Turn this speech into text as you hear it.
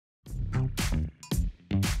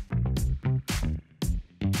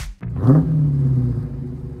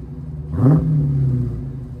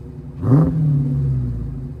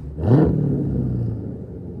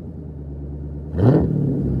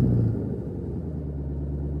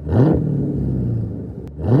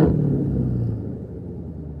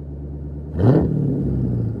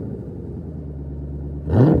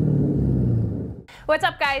What's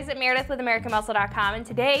up guys, it's Meredith with AmericanMuscle.com, and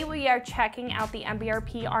today we are checking out the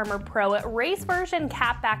MBRP Armor Pro race version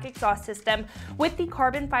cap back exhaust system with the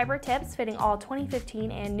carbon fiber tips fitting all 2015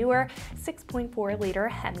 and newer 6.4 liter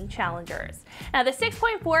HEMI Challengers. Now the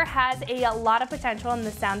 6.4 has a lot of potential in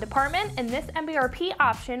the sound department, and this MBRP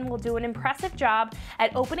option will do an impressive job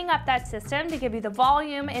at opening up that system to give you the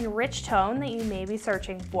volume and rich tone that you may be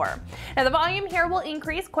searching for. Now the volume here will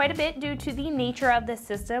increase quite a bit due to the nature of this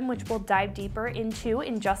system, which we'll dive deeper into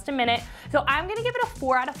in just a minute. So I'm going to give it a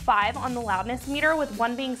 4 out of 5 on the loudness meter, with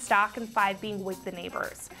 1 being stock and 5 being Wake the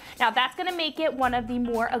Neighbors. Now that's going to make it one of the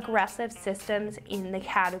more aggressive systems in the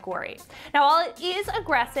category. Now while it is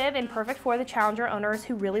aggressive and perfect for the Challenger owners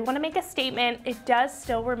who really want to make a statement, it does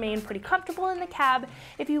still remain pretty comfortable in the cab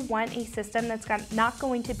if you want a system that's not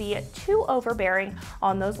going to be too overbearing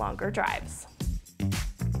on those longer drives.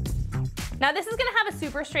 Now this is going to have a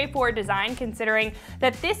super straightforward design, considering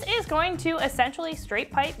that this is going to essentially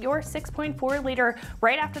straight pipe your 6.4 liter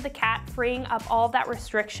right after the cat, freeing up all of that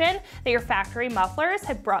restriction that your factory mufflers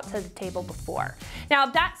had brought to the table before. Now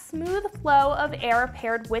that smooth flow of air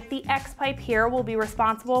paired with the X pipe here will be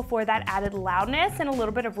responsible for that added loudness and a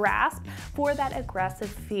little bit of rasp for that aggressive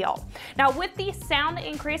feel. Now with the sound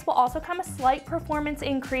increase will also come a slight performance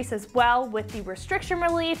increase as well, with the restriction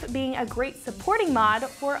relief being a great supporting mod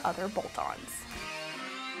for other bolt-ons.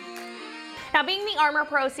 Now being the Armor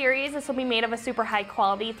Pro series, this will be made of a super high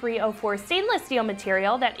quality 304 stainless steel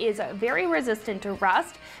material that is very resistant to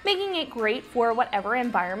rust, making it great for whatever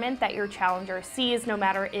environment that your Challenger sees, no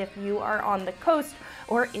matter if you are on the coast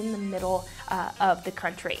or in the middle of the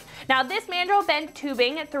country. Now this mandrel-bent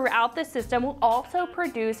tubing throughout the system will also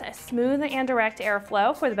produce a smooth and direct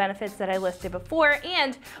airflow for the benefits that I listed before,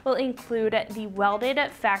 and will include the welded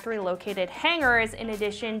factory located hangers in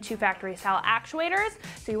addition to factory style actuators,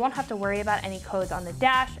 so you won't have to worry about any codes on the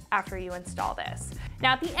dash after you install this.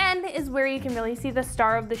 Now at the end is where you can really see the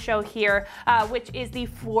star of the show here, which is the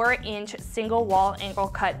 4-inch single wall angle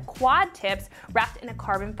cut quad tips wrapped in a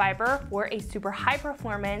carbon fiber for a super high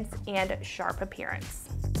performance and sharp appearance.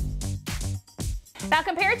 Now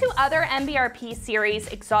compared to other MBRP series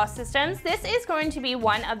exhaust systems, this is going to be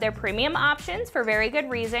one of their premium options for very good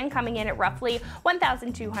reason, coming in at roughly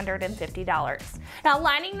 $1,250. Now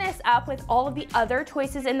lining this up with all of the other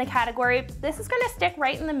choices in the category, this is going to stick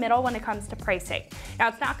right in the middle when it comes to pricing. Now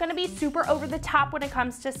it's not going to be super over the top when it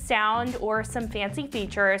comes to sound or some fancy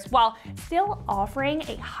features, while still offering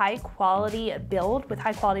a high quality build with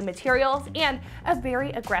high quality materials and a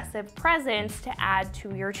very aggressive presence to add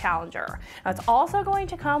to your Challenger. Now it's also going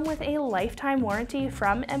to come with a lifetime warranty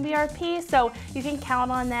from MBRP, so you can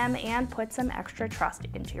count on them and put some extra trust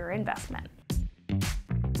into your investment.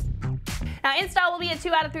 Now install will be at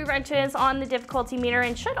 2 out of 3 wrenches on the difficulty meter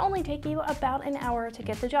and should only take you about an hour to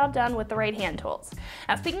get the job done with the right hand tools.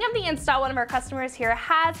 Now speaking of the install, one of our customers here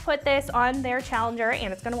has put this on their Challenger,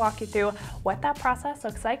 and it's going to walk you through what that process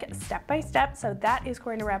looks like step by step, so that is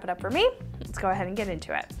going to wrap it up for me. Let's go ahead and get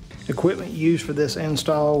into it. Equipment used for this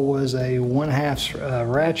install was a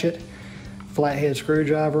 1/2 ratchet, flathead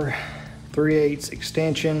screwdriver, 3/8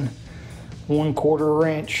 extension, 1/4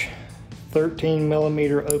 wrench,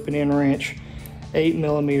 13mm open-end wrench,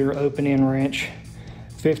 8mm open-end wrench,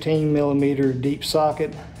 15mm deep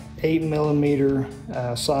socket, 8mm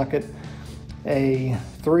socket, a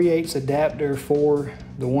 3/8 adapter for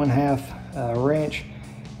the 1/2 wrench,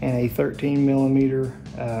 and a 13mm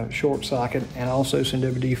short socket, and also some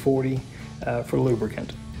WD-40 for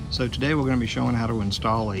lubricant. So today we're going to be showing how to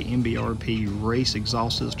install a MBRP race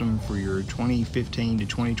exhaust system for your 2015 to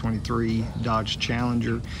 2023 Dodge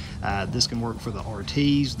Challenger. This can work for the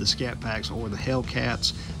RTs, the Scat Packs, or the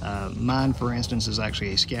Hellcats. Mine, for instance, is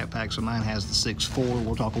actually a Scat Pack, so mine has the 6.4.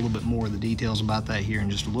 We'll talk a little bit more of the details about that here in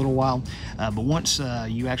just a little while. But once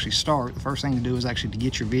you actually start, the first thing to do is actually to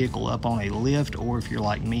get your vehicle up on a lift, or if you're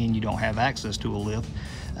like me and you don't have access to a lift,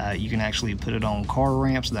 you can actually put it on car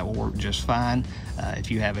ramps. That will work just fine.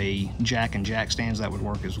 If you have a jack and jack stands, that would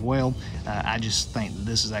work as well. I just think that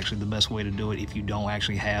this is actually the best way to do it if you don't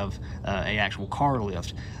actually have a actual car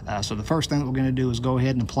lift. So the first thing that we're going to do is go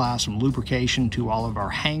ahead and apply some lubrication to all of our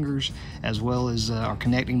hangers, as well as our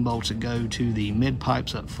connecting bolts that go to the mid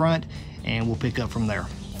pipes up front, and we'll pick up from there.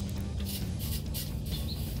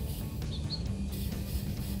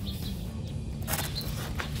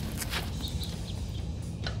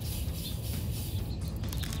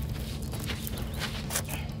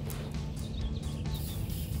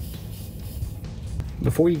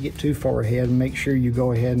 Before you get too far ahead, make sure you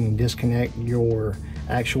go ahead and disconnect your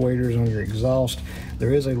actuators on your exhaust.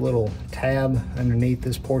 There is a little tab underneath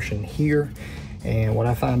this portion here, and what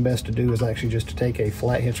I find best to do is actually just to take a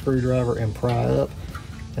flathead screwdriver and pry up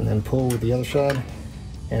and then pull with the other side,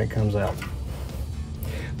 and it comes out.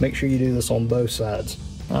 Make sure you do this on both sides.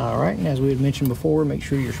 All right, and as we had mentioned before, make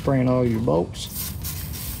sure you're spraying all your bolts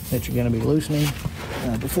that you're going to be loosening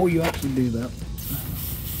before you actually do that.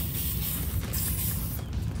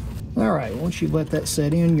 All right, once you've let that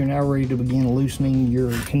set in, you're now ready to begin loosening your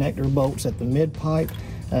connector bolts at the mid pipe.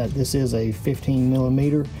 This is a 15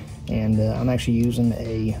 millimeter, and I'm actually using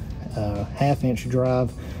a 1/2 inch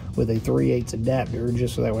drive with a 3/8 adapter,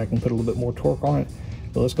 just so that way I can put a little bit more torque on it.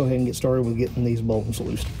 So let's go ahead and get started with getting these bolts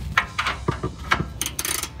loosed.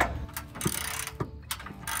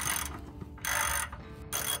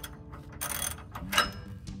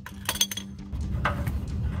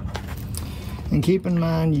 And keep in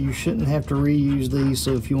mind, you shouldn't have to reuse these,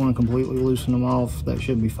 so if you want to completely loosen them off, that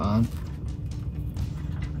should be fine.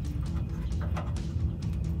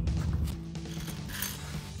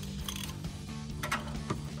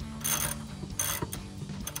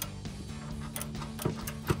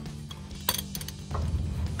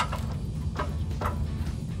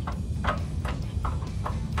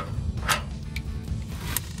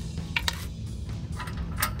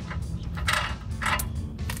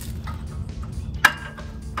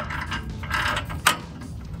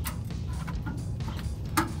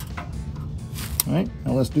 All right,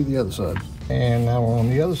 now let's do the other side. And now we're on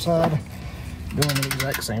the other side, doing the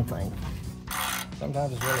exact same thing.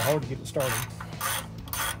 Sometimes it's really hard to get it started.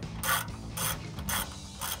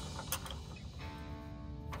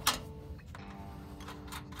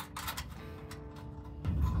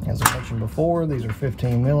 As I mentioned before, these are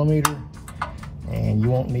 15 millimeter, and you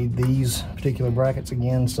won't need these particular brackets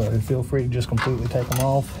again, so feel free to just completely take them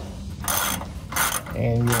off,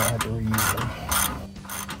 and you won't have to reuse them.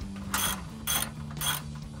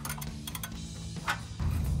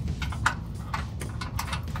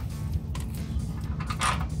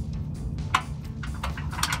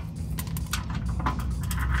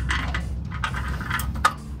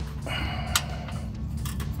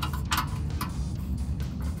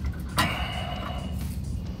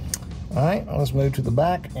 All right, let's move to the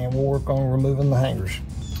back and we'll work on removing the hangers.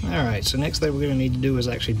 All right, so next thing we're going to need to do is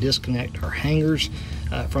actually disconnect our hangers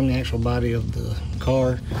from the actual body of the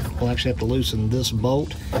car. We'll actually have to loosen this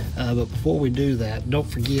bolt, but before we do that, don't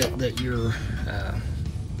forget that your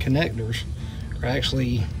connectors are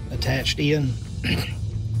actually attached in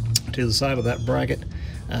to the side of that bracket.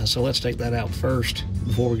 So let's take that out first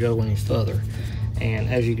before we go any further. And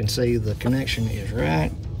as you can see, the connection is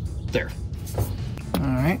right there. All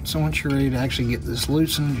right, so once you're ready to actually get this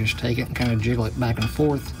loosened, just take it and kind of jiggle it back and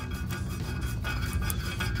forth.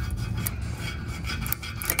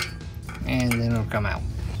 And then it'll come out.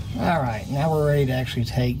 All right, now we're ready to actually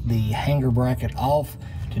take the hanger bracket off.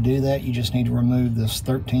 To do that, you just need to remove this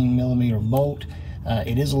 13 millimeter bolt.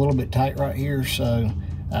 It is a little bit tight right here, so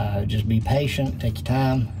just be patient, take your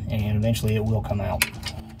time, and eventually it will come out.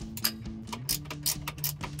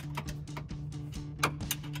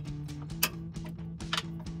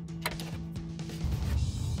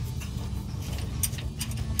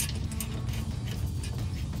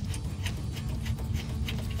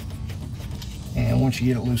 And once you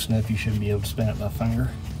get it loose enough, you should be able to spin it by finger.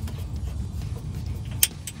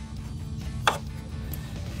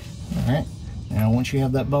 Alright, now once you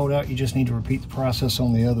have that bolt out, you just need to repeat the process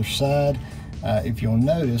on the other side. If you'll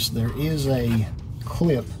notice, there is a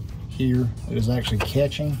clip here that is actually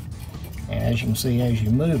catching, and as you can see, as you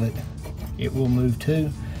move it, it will move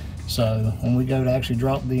too. So when we go to actually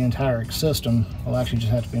drop the entire system, we'll actually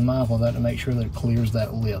just have to be mindful of that to make sure that it clears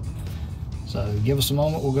that lip. So give us a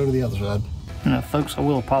moment, we'll go to the other side. Folks, I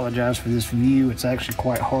will apologize for this view. It's actually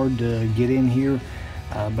quite hard to get in here,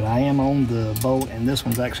 but I am on the bolt, and this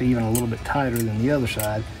one's actually even a little bit tighter than the other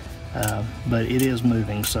side, but it is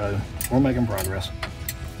moving, so we're making progress.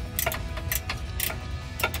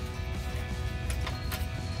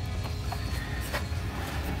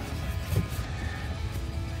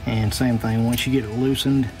 And same thing, once you get it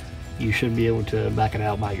loosened, you should be able to back it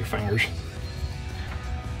out by your fingers.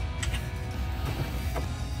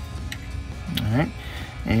 Alright,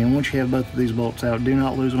 and once you have both of these bolts out, do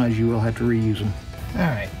not lose them, as you will have to reuse them.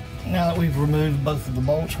 Alright, now that we've removed both of the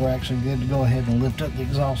bolts, we're actually good to go ahead and lift up the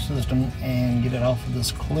exhaust system and get it off of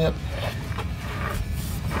this clip.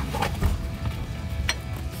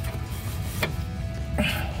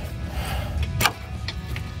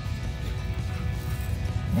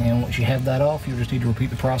 And once you have that off, you just need to repeat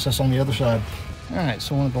the process on the other side. Alright,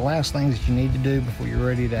 so one of the last things that you need to do before you're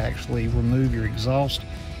ready to actually remove your exhaust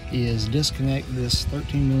is disconnect this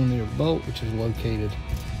 13mm bolt, which is located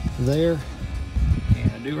there.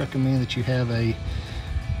 And I do recommend that you have a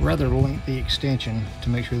rather lengthy extension to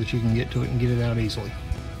make sure that you can get to it and get it out easily.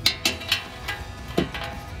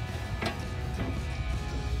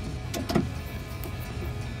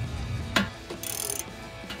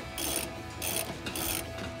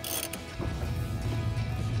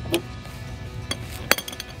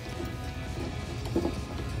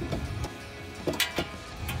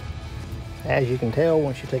 As you can tell,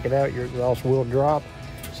 once you take it out, your exhaust will drop,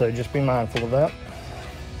 so just be mindful of that.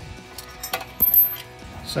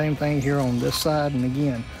 Same thing here on this side, and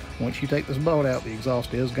again, once you take this bolt out, the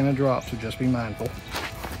exhaust is going to drop, so just be mindful.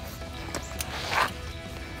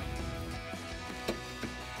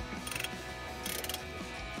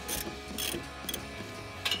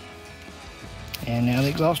 And now the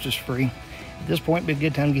exhaust is free. At this point, it'd be a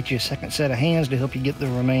good time to get you a second set of hands to help you get the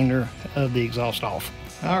remainder of the exhaust off.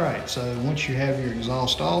 Alright, so once you have your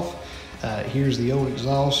exhaust off, here's the old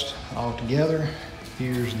exhaust all together.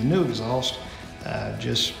 Here's the new exhaust,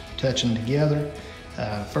 just touching together.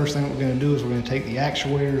 First thing we're going to do is we're going to take the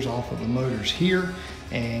actuators off of the motors here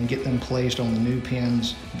and get them placed on the new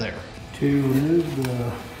pins there. To remove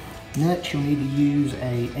the nuts, you'll need to use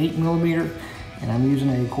a 8mm, and I'm using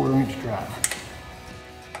a 1/4 inch drive.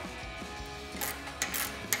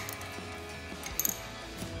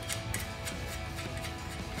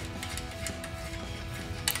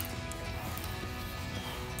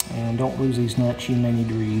 And don't lose these nuts, you may need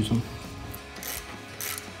to reuse them.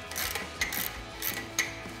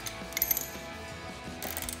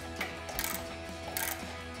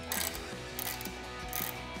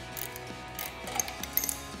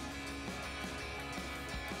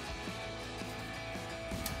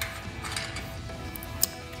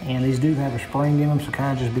 And these do have a spring in them, so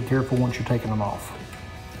kind of just be careful once you're taking them off.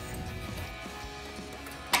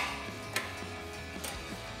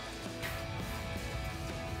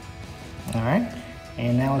 All right,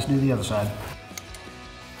 and now let's do the other side.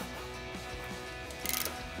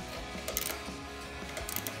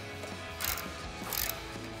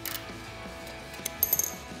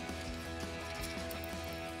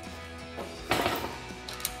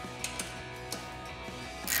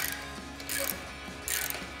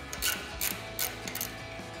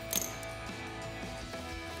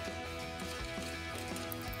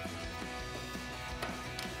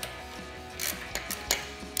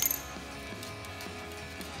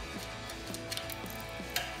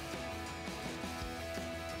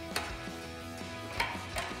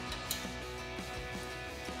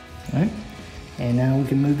 Right. And now we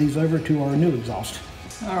can move these over to our new exhaust.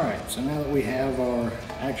 Alright, so now that we have our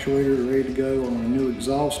actuator ready to go on our new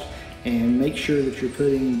exhaust, and make sure that you're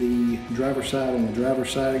putting the driver's side on the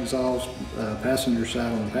driver's side exhaust, passenger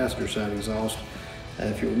side on the passenger side exhaust.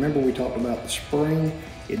 If you remember, we talked about the spring.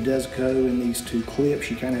 It does go in these two clips.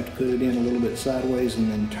 You kind of have to put it in a little bit sideways and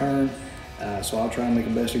then turn. So I'll try and make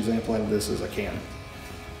the best example out of this as I can.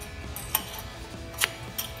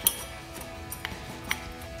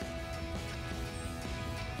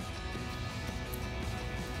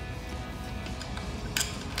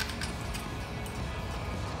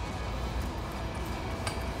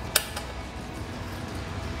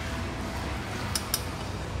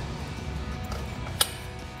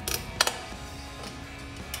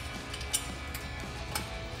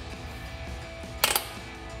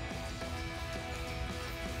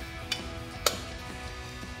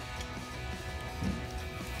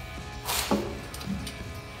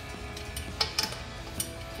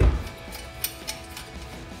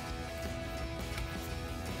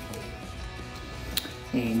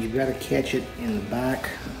 And you've got to catch it in the back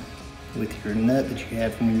with your nut that you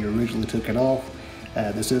had from when you originally took it off.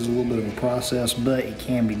 This is a little bit of a process, but it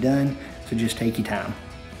can be done, so just take your time.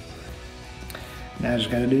 Now I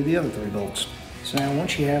just got to do the other 3 bolts. So now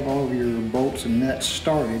once you have all of your bolts and nuts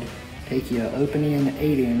started, take your open-end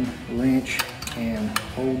 8-end wrench and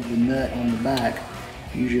hold the nut on the back.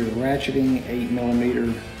 Use your ratcheting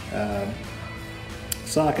 8mm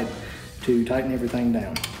socket to tighten everything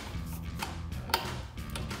down.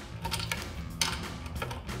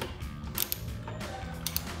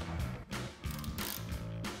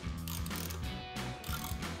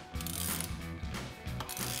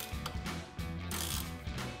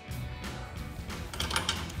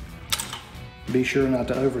 Be sure not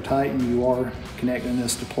to over tighten. You are connecting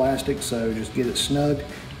this to plastic, so just get it snug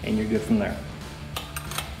and you're good from there.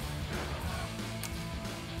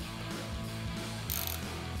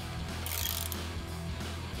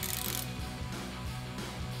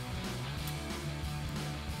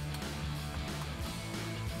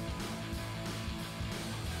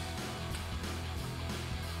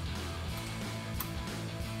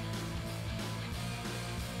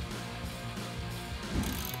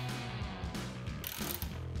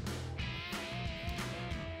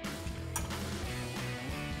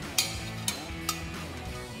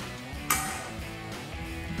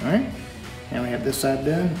 All right, now we have this side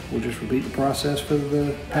done. We'll just repeat the process for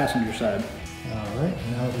the passenger side. All right,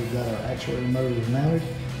 now that we've got our actuator motors mounted,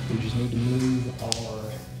 we just need to move our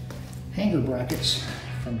hanger brackets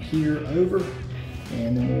from here over,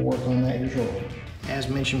 and then we'll work on that here shortly. As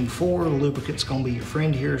mentioned before, lubricant's gonna be your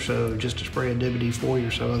friend here, so just a spray of WD-40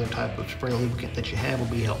 or so other type of spray lubricant that you have will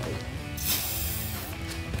be helpful.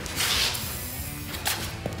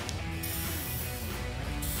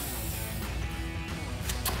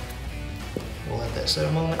 We'll let that sit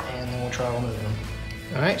a moment and then we'll try removing them.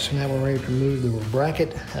 All right, so now we're ready to remove the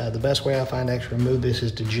bracket. The best way I find to actually remove this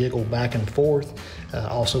is to jiggle back and forth,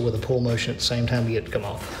 also with a pull motion at the same time to get it to come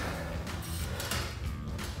off.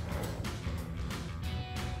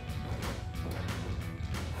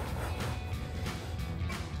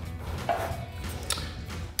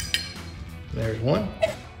 There's one,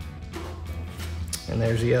 and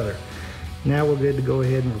there's the other. Now we're good to go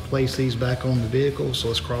ahead and replace these back on the vehicle, so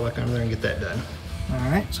let's crawl back under there and get that done.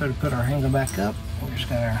 All right, so to put our hanger back up, we just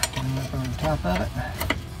got our one up on the top of it.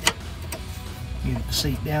 Get the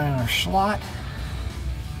seat down in our slot.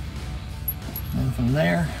 And from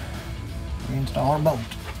there, we install our bolt.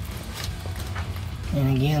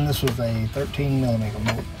 And again, this was a 13mm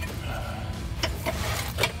bolt.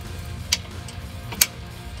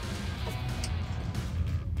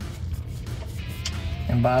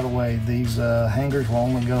 And by the way, these hangers will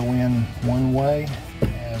only go in one way,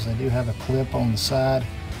 as they do have a clip on the side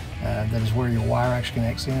that is where your wire actually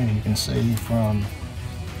connects in, and you can see from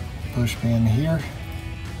the push pin here,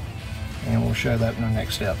 and we'll show that in our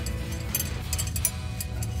next step.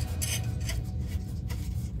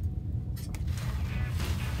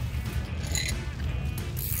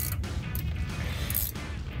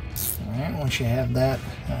 All right, once you have that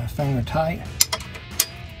finger tight,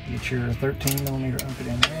 get your 13mm up it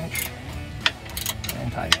in wrench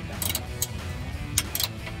and tighten it down.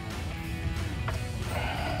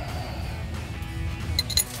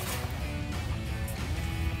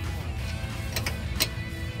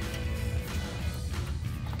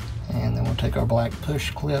 And then we'll take our black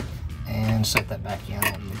push clip and set that back in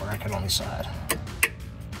on the bracket on the side.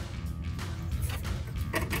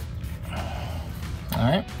 All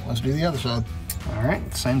right, let's do the other side. All right,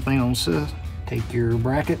 same thing on this side. Take your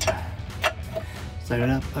bracket, set it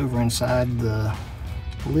up over inside the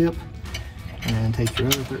lip, and then take your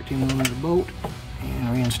other 13mm bolt and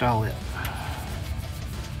reinstall it.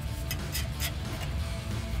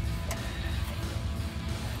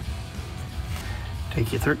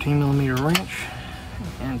 Take your 13mm wrench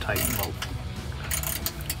and tighten the bolt.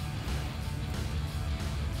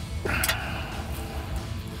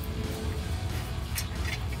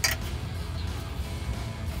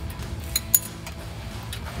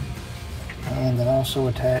 And then also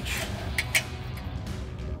attach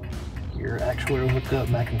your actuator hookup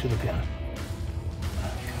back into the pin.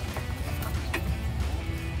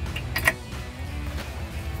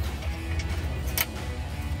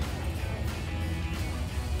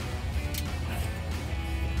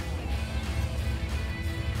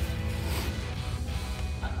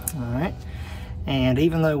 Alright, and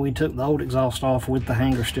even though we took the old exhaust off with the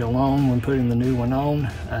hanger still on when putting the new one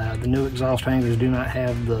on, the new exhaust hangers do not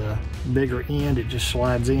have the bigger end, it just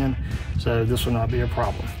slides in, so this will not be a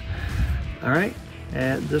problem. Alright,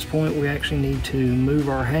 at this point we actually need to move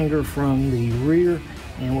our hanger from the rear,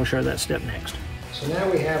 and we'll show that step next. So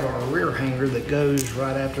now we have our rear hanger that goes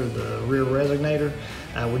right after the rear resonator.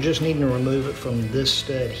 We're just needing to remove it from this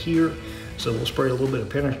stud here, so we'll spray a little bit of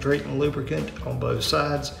penetrating lubricant on both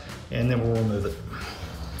sides, and then we'll remove it.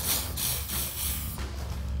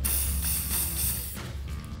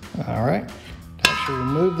 Alright, to actually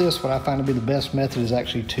remove this, what I find to be the best method is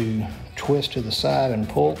actually to twist to the side and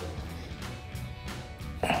pull.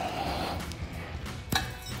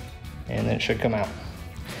 And then it should come out.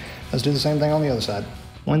 Let's do the same thing on the other side.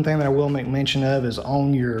 One thing that I will make mention of is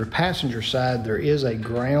on your passenger side, there is a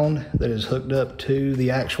ground that is hooked up to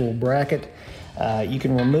the actual bracket. You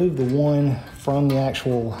can remove the one from the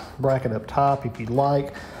actual bracket up top if you'd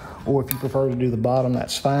like, or if you prefer to do the bottom,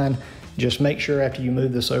 that's fine. Just make sure after you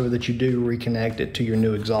move this over that you do reconnect it to your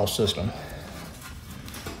new exhaust system.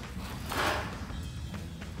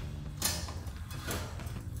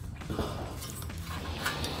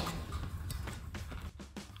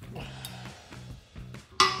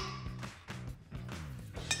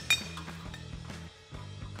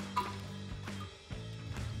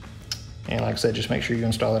 And like I said, just make sure you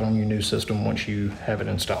install it on your new system once you have it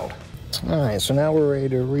installed. All right, so now we're ready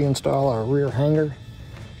to reinstall our rear hanger,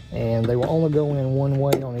 and they will only go in one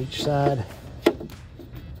way on each side.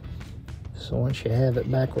 So once you have it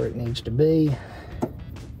back where it needs to be,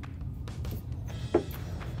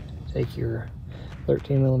 Take your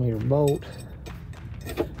 13mm bolt,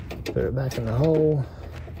 put it back in the hole.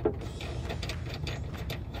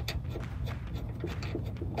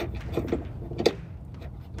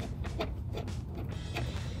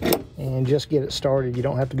 And just get it started. You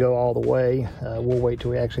don't have to go all the way. We'll wait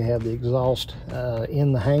till we actually have the exhaust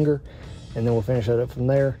in the hanger, and then we'll finish that up from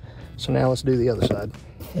there. So now let's do the other side.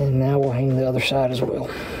 And now we'll hang the other side as well.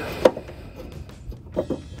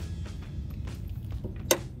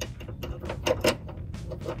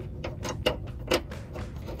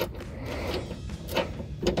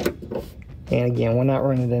 And again, we're not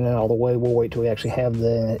running it in all the way. We'll wait till we actually have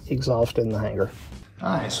the exhaust in the hanger.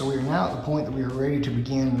 All right, so we are now at the point that we are ready to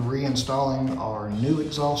begin reinstalling our new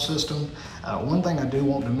exhaust system. One thing I do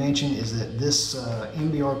want to mention is that this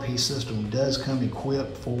MBRP system does come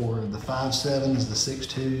equipped for the 5.7s, the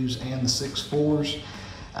 6.2s, and the 6.4s.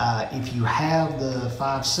 If you have the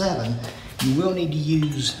 5.7, you will need to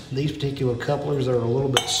use these particular couplers that are a little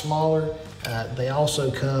bit smaller. They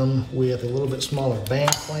also come with a little bit smaller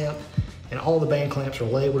band clamp. And all the band clamps are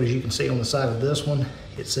labeled, as you can see on the side of this one.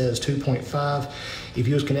 It says 2.5. If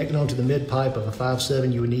you was connected onto the mid pipe of a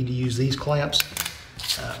 5.7, you would need to use these clamps.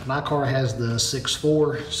 My car has the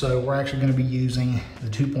 6.4, so we're actually going to be using the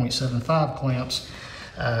 2.75 clamps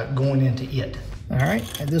going into it. All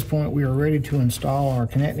right, at this point we are ready to install our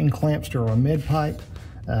connecting clamps to our mid pipe.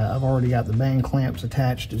 I've already got the band clamps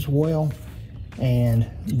attached as well. And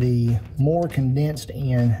the more condensed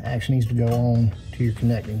end actually needs to go on to your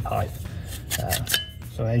connecting pipe.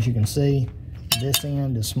 So as you can see, this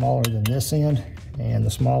end is smaller than this end, and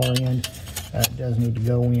the smaller end does need to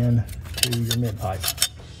go in to your mid pipe.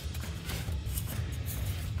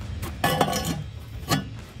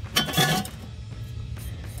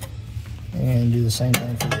 And do the same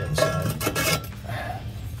thing for the other side.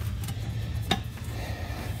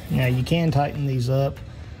 Now you can tighten these up.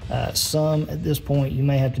 Some at this point you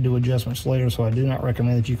may have to do adjustments later, so I do not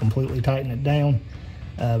recommend that you completely tighten it down.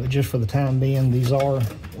 But just for the time being, these are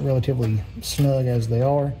relatively snug as they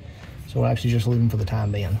are, so we'll actually just leave them for the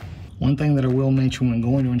time being. One thing that I will mention when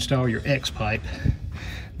going to install your X pipe,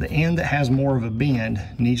 the end that has more of a bend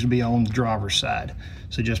needs to be on the driver's side,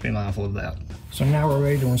 so just be mindful of that. So now we're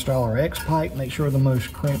ready to install our X pipe. Make sure the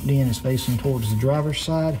most crimped end is facing towards the driver's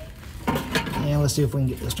side, and let's see if we can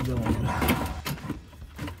get this to go in.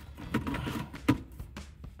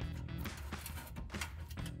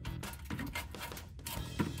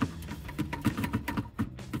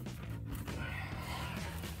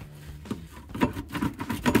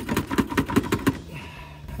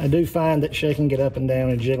 I do find that shaking it up and down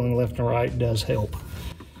and jiggling left and right does help.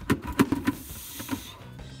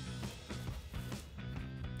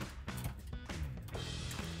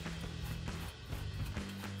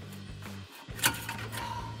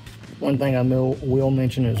 One thing I will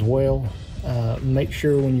mention as well, make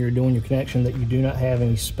sure when you're doing your connection that you do not have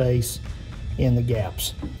any space in the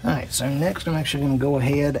gaps. All right, so next I'm actually going to go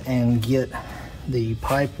ahead and get the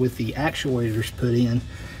pipe with the actuators put in.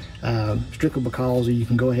 Strictly because you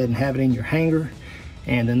can go ahead and have it in your hanger,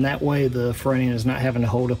 and then that way the front end is not having to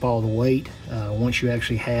hold up all the weight once you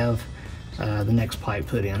actually have the next pipe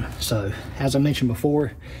put in. So as I mentioned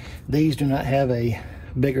before, these do not have a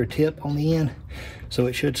bigger tip on the end, so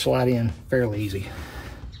it should slide in fairly easy.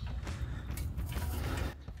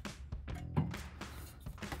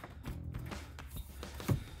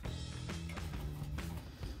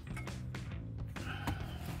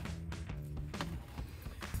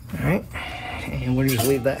 Alright, and we'll just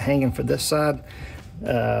leave that hanging for this side.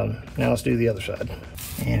 Now let's do the other side.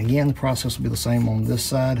 And again, the process will be the same on this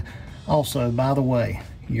side. Also, by the way,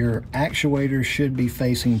 your actuators should be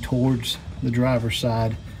facing towards the driver's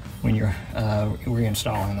side when you're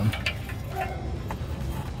reinstalling them.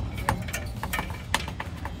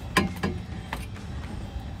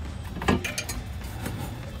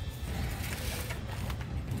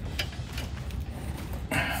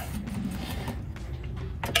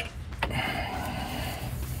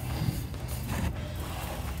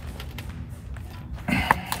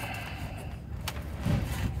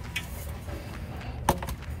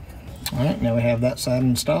 Alright, now we have that side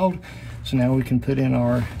installed, so now we can put in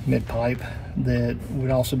our mid pipe that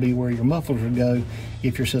would also be where your mufflers would go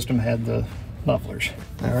if your system had the mufflers.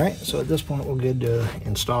 Alright, so at this point we're good to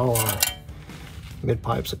install our mid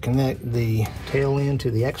pipes that connect the tail end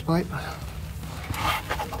to the X pipe.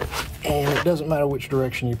 And it doesn't matter which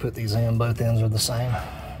direction you put these in, both ends are the same.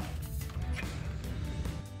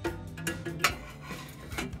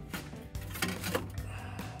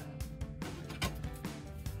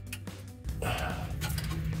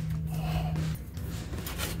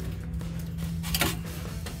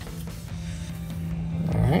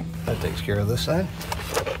 takes care of this side.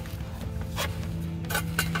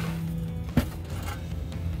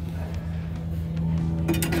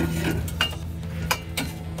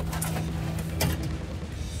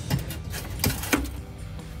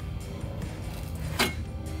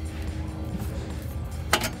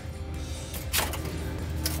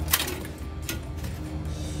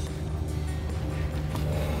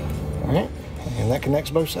 Alright, and that connects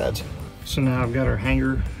both sides. So now I've got our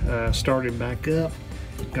hanger started back up,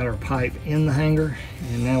 got our pipe in the hanger,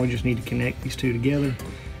 and now we just need to connect these two together.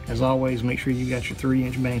 As always, make sure you got your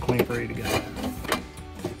 3-inch band clamp ready to go.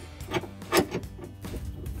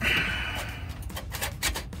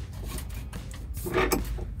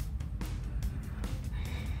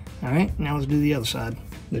 Alright, now let's do the other side.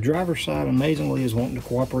 The driver's side, amazingly, is wanting to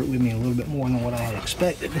cooperate with me a little bit more than what I had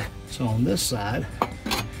expected. So on this side,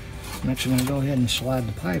 I'm actually going to go ahead and slide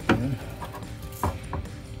the pipe in.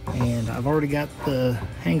 And I've already got the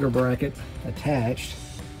hanger bracket attached.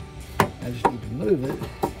 I just need to move it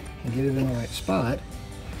and get it in the right spot,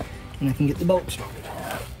 and I can get the bolt started.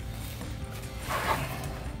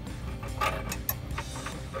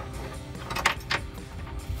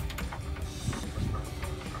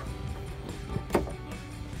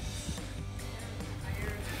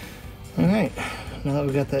 Alright, now that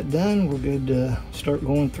we've got that done, we're good to start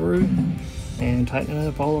going through and tightening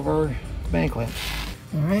up all of our band clamps.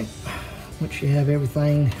 Alright, once you have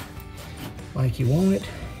everything like you want it,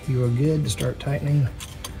 you are good to start tightening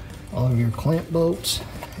all of your clamp bolts,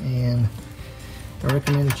 and I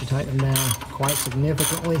recommend that you tighten them down quite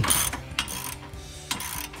significantly.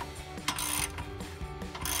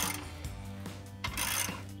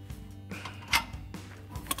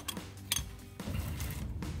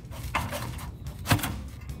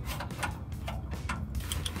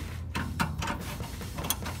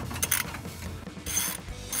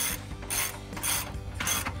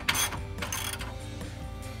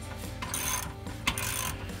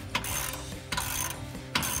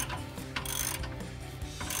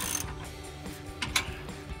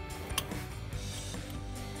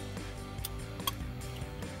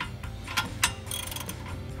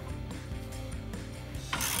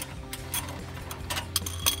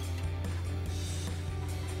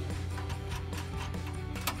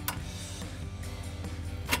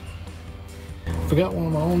 Forgot one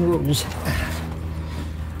of my own rules.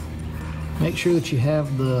 Make sure that you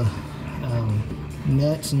have the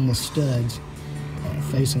nuts and the studs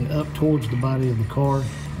facing up towards the body of the car,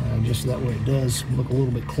 just so that way it does look a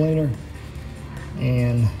little bit cleaner,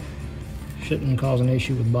 and shouldn't cause an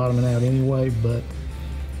issue with bottoming out anyway, but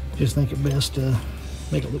just think it best to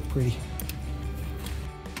make it look pretty.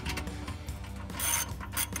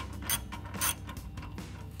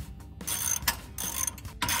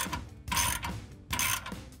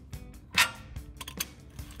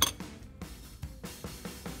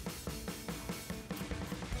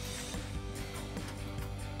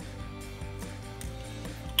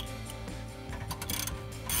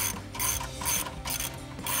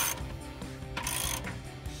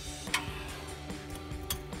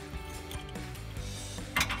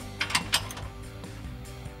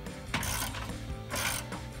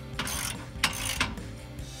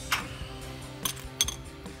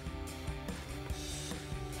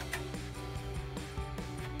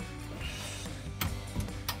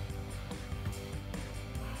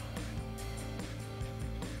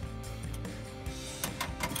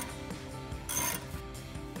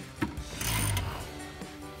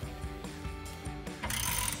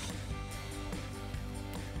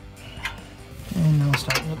 And now let's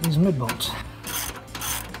tighten up these mid bolts.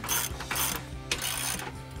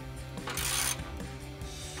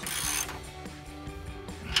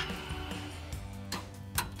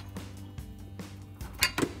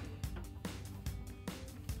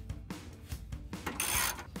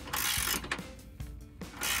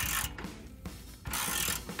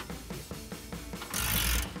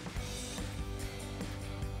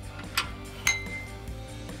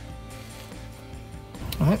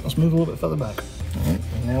 Alright, let's move a little bit further back. Alright,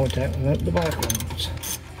 and now we're tightening up the back ones.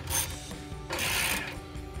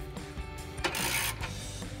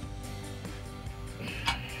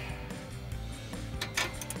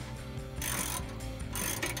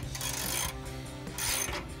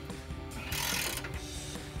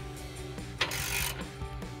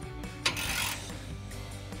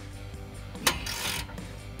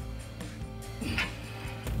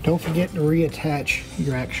 Don't forget to reattach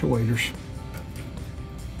your actuators.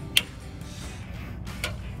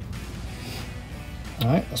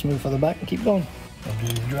 Alright, let's move further back and keep going. I'll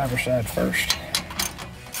do the driver's side first.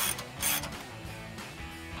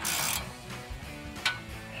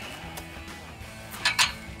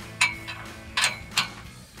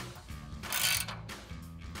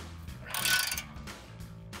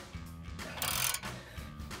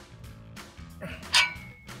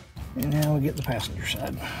 And now we get the passenger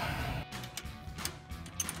side.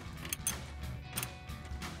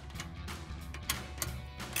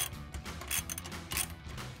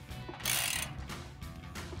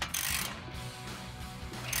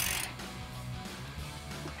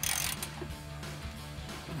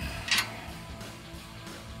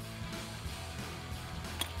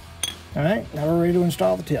 All right, now we're ready to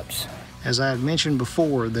install the tips. As I had mentioned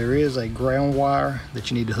before, there is a ground wire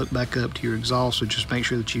that you need to hook back up to your exhaust, so just make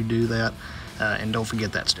sure that you do that and don't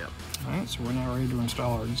forget that step. All right, so we're now ready to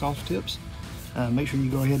install our exhaust tips. Make sure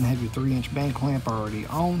you go ahead and have your 3-inch band clamp already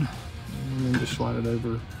on, and then just slide it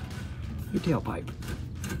over your tailpipe.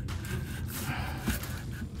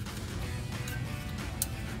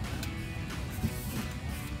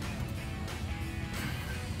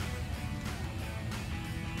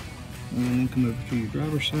 And then come over to your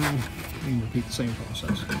driver's side and repeat the same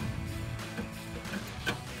process.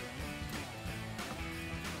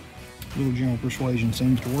 A little general persuasion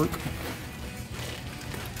seems to work.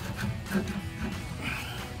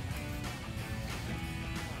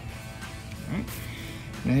 Alright,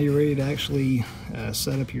 now you're ready to actually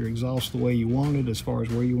set up your exhaust the way you want it, as far as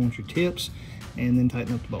where you want your tips, and then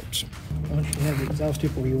tighten up the bolts. Once you have the exhaust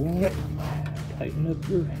tip where you want it, tighten up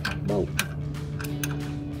your bolt.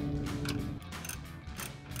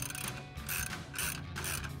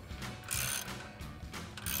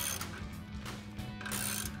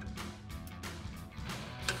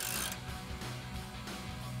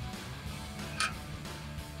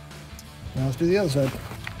 Now let's do the other side.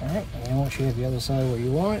 All right, and once you have the other side where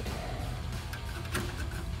you want it,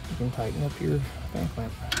 you can tighten up your band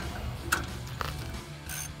clamp.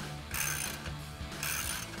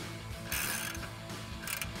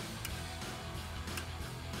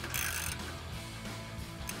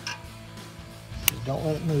 Just don't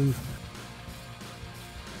let it move.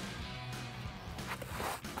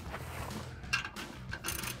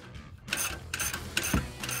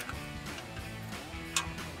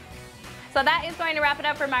 So that is going to wrap it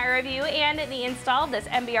up for my review and the install of this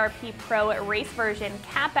MBRP Pro Race Version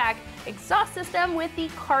catback exhaust system with the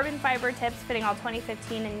carbon fiber tips fitting all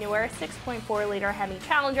 2015 and newer 6.4 liter HEMI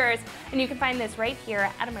Challengers. And you can find this right here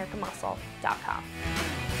at AmericanMuscle.com.